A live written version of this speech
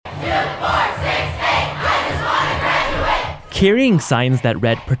Carrying signs that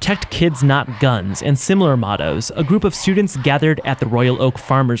read, "Protect kids, not guns," and similar mottos, a group of students gathered at the Royal Oak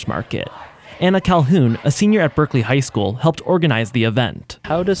Farmers Market. Anna Calhoun, a senior at Berkeley High School, helped organize the event.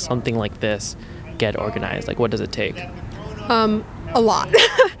 How does something like this get organized? Like, what does it take? A lot.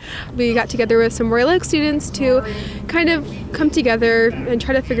 We got together with some Royal Oak students to kind of come together and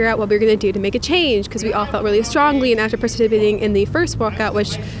try to figure out what we were going to do to make a change, because we all felt really strongly. And after participating in the first walkout,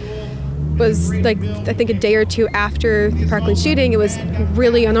 which was like, I think a day or two after the Parkland shooting, it was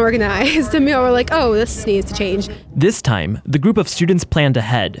really unorganized. And we all were like, oh, this needs to change. This time, the group of students planned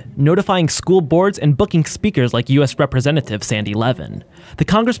ahead, notifying school boards and booking speakers like U.S. Representative Sandy Levin. The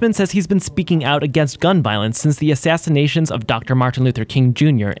congressman says he's been speaking out against gun violence since the assassinations of Dr. Martin Luther King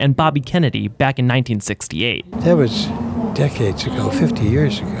Jr. and Bobby Kennedy back in 1968. That was decades ago, 50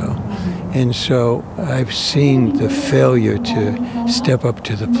 years ago. And so I've seen the failure to step up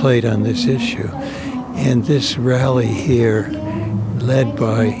to the plate on this issue. And this rally here, led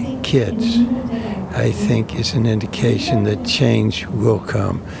by kids, I think is an indication that change will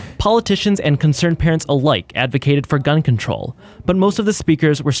come. Politicians and concerned parents alike advocated for gun control, but most of the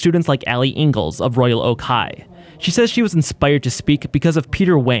speakers were students like Allie Ingalls of Royal Oak High. She says she was inspired to speak because of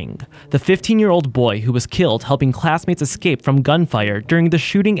Peter Wang, the 15-year-old boy who was killed helping classmates escape from gunfire during the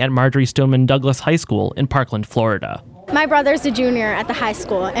shooting at Marjory Stoneman Douglas High School in Parkland, Florida. My brother's a junior at the high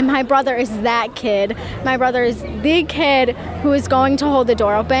school, and my brother is that kid. My brother is the kid who is going to hold the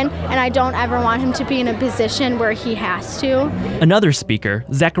door open, and I don't ever want him to be in a position where he has to. Another speaker,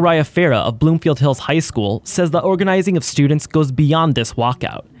 Zachariah Farah of Bloomfield Hills High School, says the organizing of students goes beyond this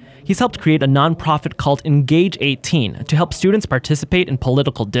walkout. He's helped create a nonprofit called Engage 18 to help students participate in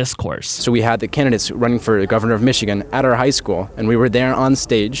political discourse. So we had the candidates running for the governor of Michigan at our high school, and we were there on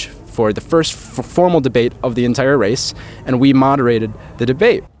stage for the first formal debate of the entire race, and we moderated the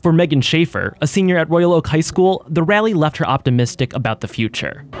debate. For Megan Schaefer, a senior at Royal Oak High School, the rally left her optimistic about the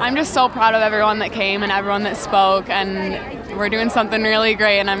future. I'm just so proud of everyone that came and everyone that spoke, and we're doing something really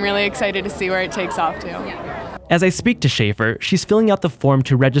great, and I'm really excited to see where it takes off to. As I speak to Schaefer, she's filling out the form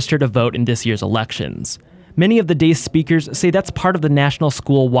to register to vote in this year's elections. Many of the day's speakers say that's part of the National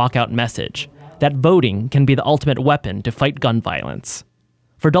School Walkout message, that voting can be the ultimate weapon to fight gun violence.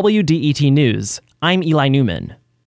 For WDET News, I'm Eli Newman.